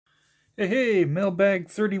Hey, Mailbag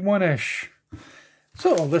 31-ish.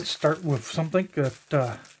 So let's start with something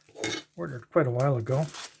that ordered quite a while ago.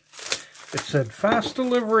 It said fast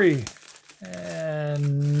delivery,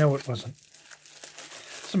 and no, it wasn't.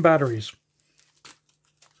 Some batteries.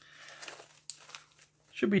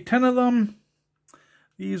 Should be 10 of them.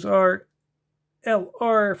 These are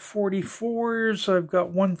LR44s. I've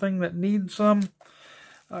got one thing that needs them.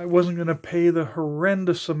 I wasn't going to pay the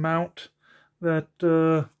horrendous amount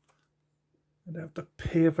that I'd have to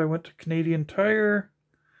pay if I went to Canadian Tire.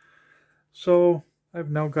 So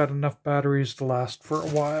I've now got enough batteries to last for a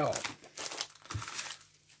while.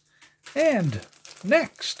 And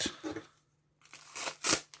next,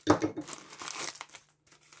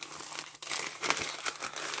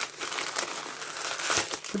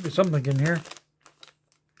 should be something in here.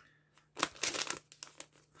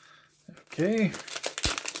 Okay,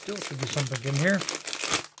 still should be something in here.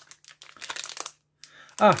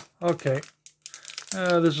 Ah, okay.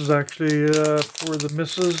 This is actually for the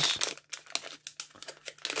missus.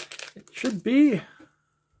 It should be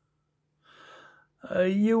a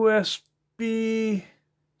USB-C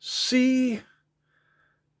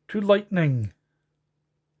to Lightning.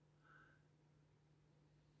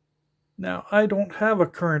 Now, I don't have a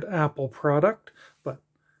current Apple product, but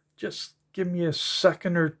just give me a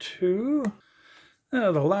second or two.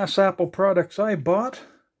 The last Apple products I bought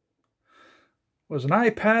was an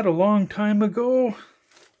iPad a long time ago,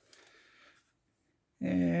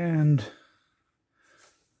 and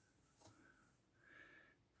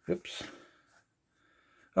oops,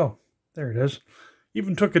 oh, there it is.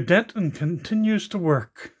 Even took a dent and continues to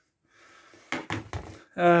work.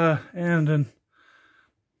 And an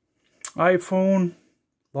iPhone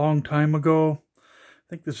long time ago. I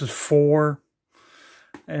think this is 4,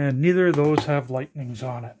 and neither of those have lightnings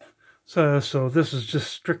on it. So this is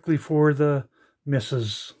just strictly for the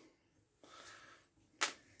misses.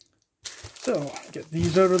 So, get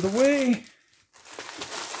these out of the way.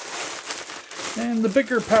 And the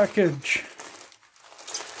bigger package.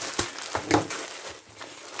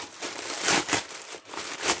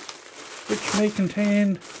 Which may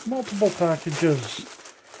contain multiple packages.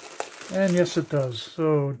 And yes, it does.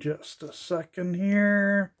 So, just a second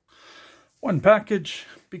here. One package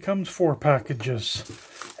becomes 4 packages.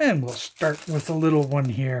 And we'll start with a little one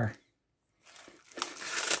here.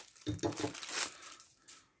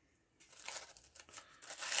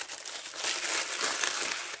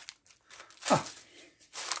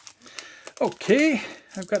 Okay,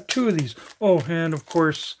 I've got 2 of these. Oh, and of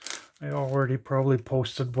course, I already probably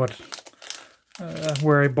posted what,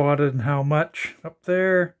 where I bought it and how much up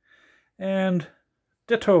there. And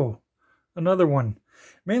ditto, another one.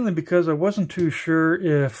 Mainly because I wasn't too sure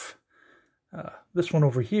if this one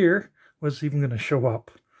over here was even going to show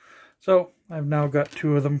up. So I've now got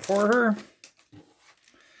 2 of them for her.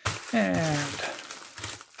 And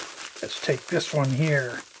let's take this one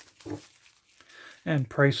here. And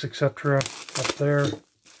price, etc. up there.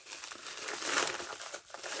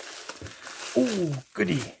 Oh,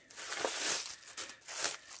 goody. I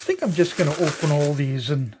think I'm just going to open all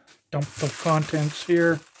these and dump the contents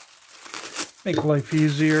here. Make life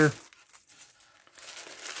easier.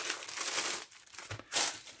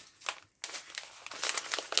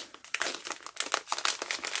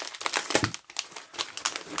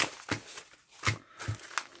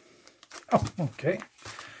 Oh, okay.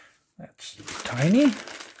 That's tiny.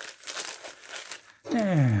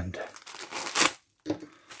 And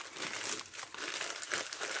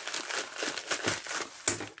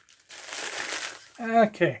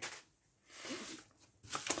okay.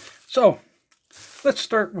 So let's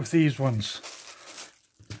start with these ones.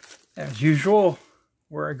 As usual,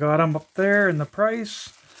 where I got them up there and the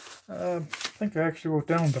price. I think I actually wrote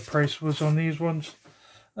down the price was on these ones.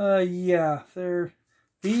 Yeah, they're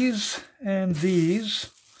these and these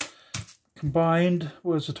combined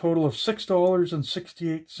was a total of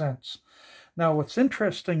 $6.68. Now, what's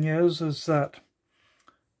interesting is that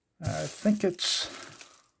I think it's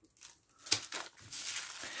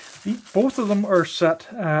both of them are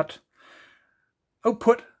set at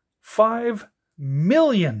output 5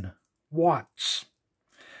 million watts.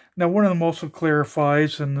 Now, one of them also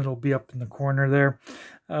clarifies, and it'll be up in the corner there,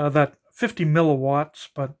 that 50 milliwatts,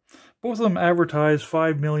 but both of them advertise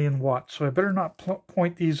 5 million watts, so I better not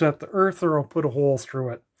point these at the earth or I'll put a hole through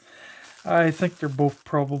it. I think they're both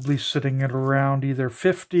probably sitting at around either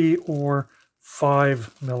 50 or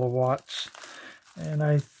 5 milliwatts. And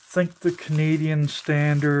I think the Canadian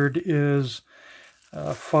standard is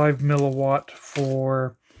 5 milliwatt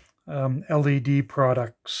for LED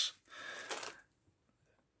products,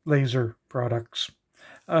 laser products.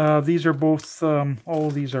 These are both, all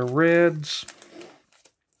of these are reds,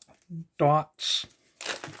 dots.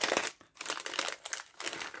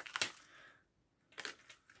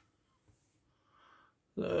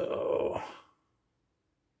 So,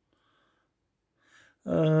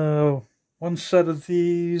 one set of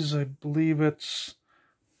these, I believe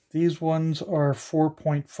these ones are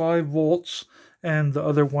 4.5 volts, and the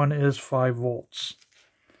other one is 5 volts.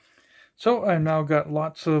 So I've now got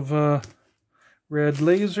lots of red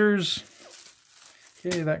lasers.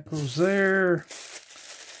 Okay, that goes there.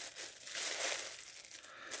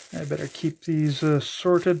 I better keep these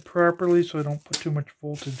sorted properly so I don't put too much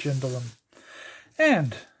voltage into them.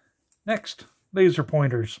 And next, laser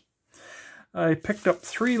pointers. I picked up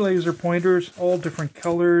 3 laser pointers, all different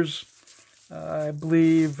colors. I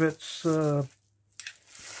believe it's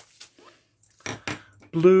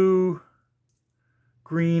blue,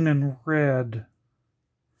 green, and red.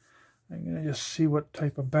 I'm going to just see what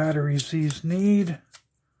type of batteries these need.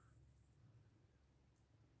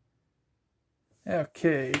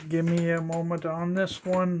 Okay, give me a moment on this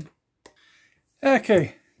one.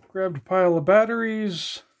 Okay, grabbed a pile of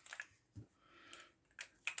batteries.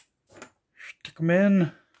 Stick them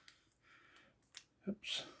in.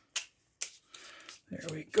 Oops. There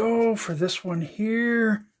we go. For this one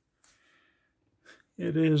here,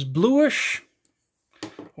 it is bluish.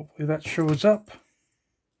 Hopefully that shows up.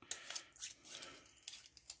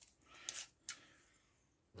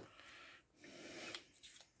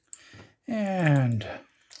 And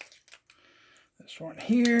this one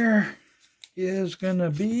here is gonna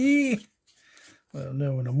be, well,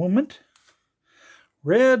 no, in a moment,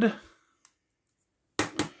 red.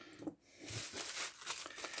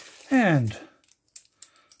 And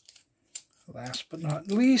last but not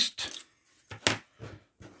least,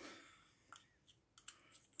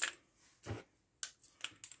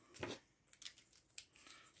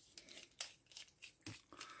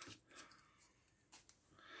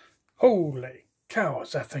 holy cow,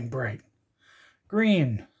 is that thing bright.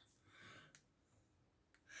 Green.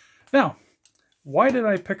 Now, why did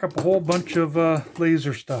I pick up a whole bunch of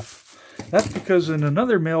laser stuff? That's because in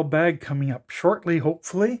another mailbag coming up shortly,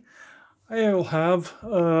 hopefully, I will have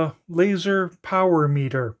a laser power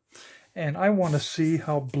meter. And I want to see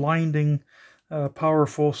how blinding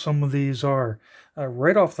powerful some of these are.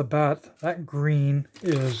 Right off the bat, that green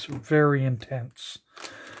is very intense.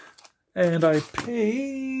 And I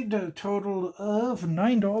paid a total of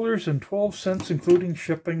 $9.12, including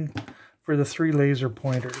shipping, for the 3 laser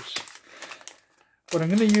pointers. What I'm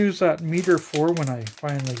going to use that meter for when I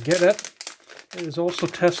finally get it is also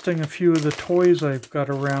testing a few of the toys I've got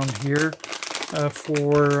around here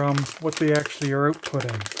for what they actually are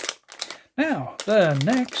outputting. Now, the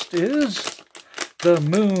next is the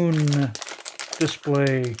moon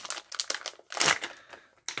display.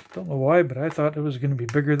 Don't know why, but I thought it was going to be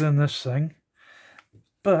bigger than this thing.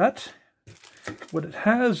 But what it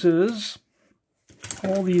has is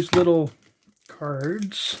all these little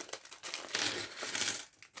cards.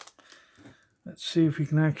 Let's see if you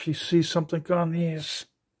can actually see something on these.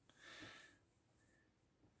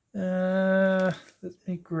 Let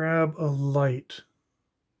me grab a light.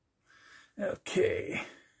 Okay.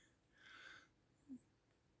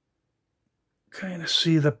 Kind of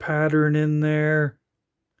see the pattern in there.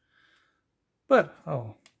 But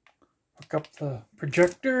I'll hook up the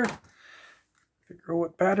projector, figure out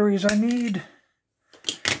what batteries I need.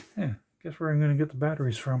 Yeah, guess where I'm going to get the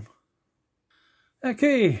batteries from.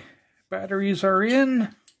 Okay, batteries are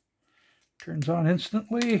in. Turns on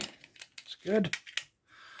instantly. It's good.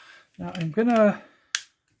 Now I'm going to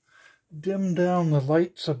dim down the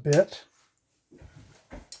lights a bit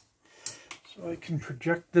so I can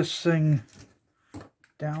project this thing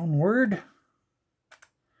downward.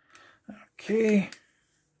 Okay.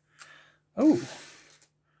 Oh,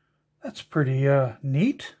 that's pretty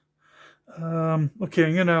neat. Okay,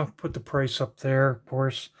 I'm gonna put the price up there, of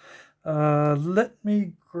course. Let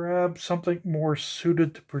me grab something more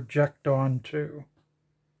suited to project onto.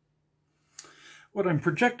 What I'm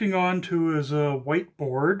projecting onto is a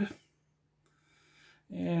whiteboard,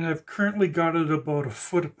 and I've currently got it about a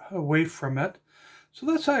foot away from it. So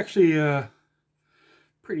that's actually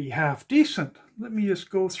pretty half decent. Let me just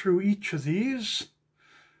go through each of these.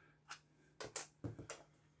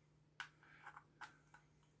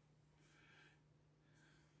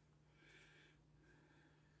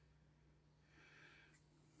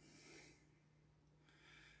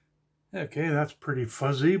 Okay, that's pretty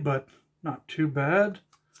fuzzy, but not too bad.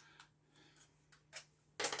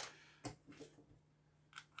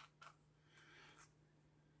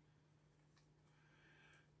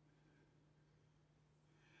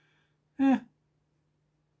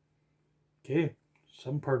 Okay,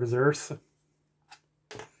 some part of the Earth.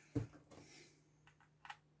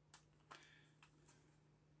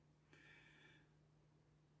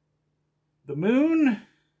 The moon.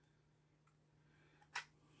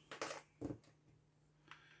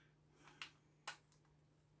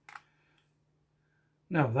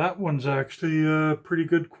 Now that one's actually pretty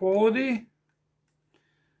good quality.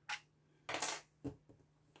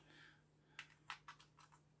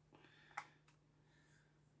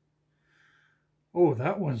 Oh,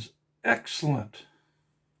 that one's excellent.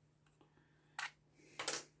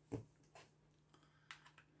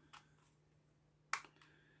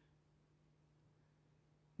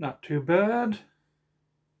 Not too bad.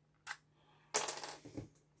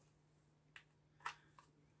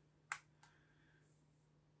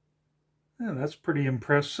 Yeah, that's pretty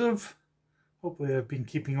impressive. Hopefully I've been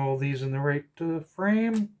keeping all these in the right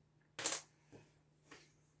frame.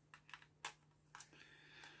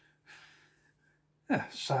 Yeah,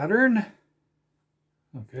 Saturn.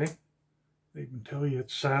 Okay, they can tell you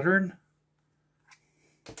it's Saturn.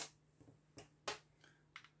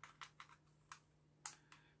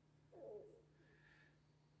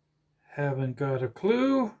 Haven't got a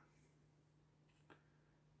clue.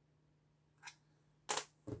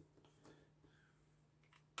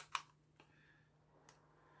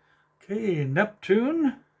 Okay,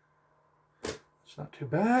 Neptune. It's not too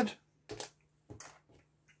bad.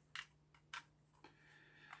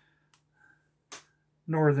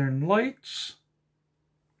 Northern Lights.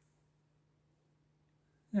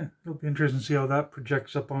 Yeah, it'll be interesting to see how that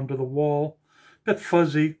projects up onto the wall. Bit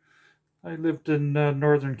fuzzy. I lived in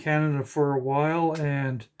northern Canada for a while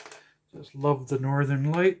and just loved the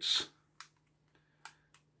Northern Lights.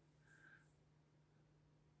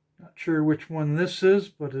 Not sure which one this is,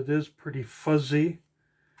 but it is pretty fuzzy.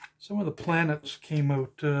 Some of the planets came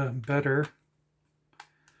out better.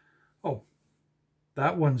 Oh,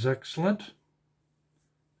 that one's excellent.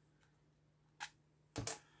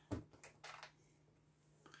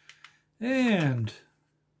 And,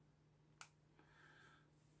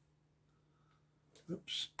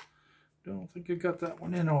 oops, don't think I got that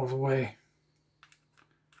one in all the way.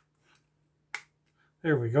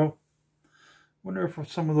 There we go. Wonder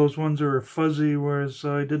if some of those ones are fuzzy, whereas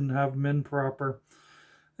I didn't have them in proper.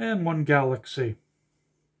 And one Galaxy.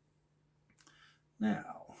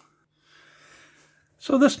 Now,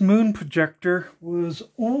 so this moon projector was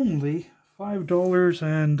only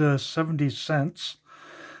 $5.70.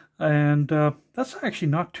 And that's actually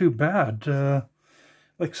not too bad.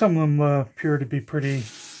 Like some of them appear to be pretty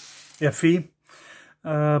iffy.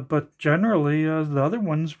 But generally, the other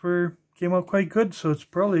ones came out quite good. So it's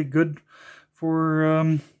probably good for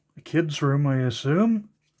a kid's room, I assume.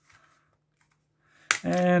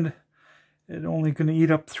 And it's only going to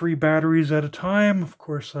eat up 3 batteries at a time. Of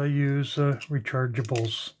course, I use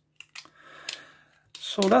rechargeables.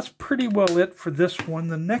 So that's pretty well it for this one.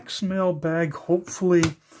 The next mailbag, hopefully,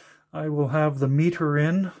 I will have the meter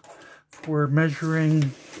in for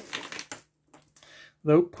measuring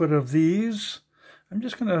the output of these. I'm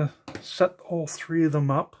just going to set all 3 of them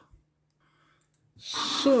up.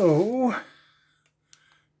 So,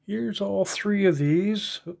 here's all 3 of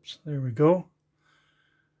these. Oops, there we go.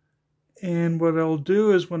 And what I'll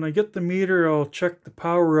do is when I get the meter, I'll check the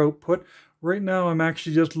power output. Right now, I'm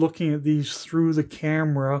actually just looking at these through the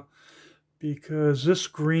camera because this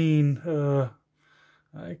green,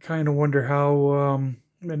 I kind of wonder how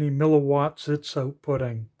many milliwatts it's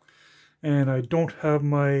outputting. And I don't have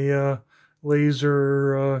my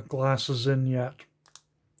laser glasses in yet.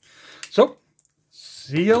 So,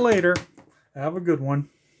 see you later. Have a good one.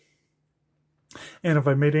 And if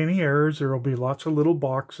I made any errors, there will be lots of little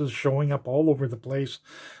boxes showing up all over the place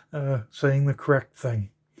saying the correct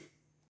thing.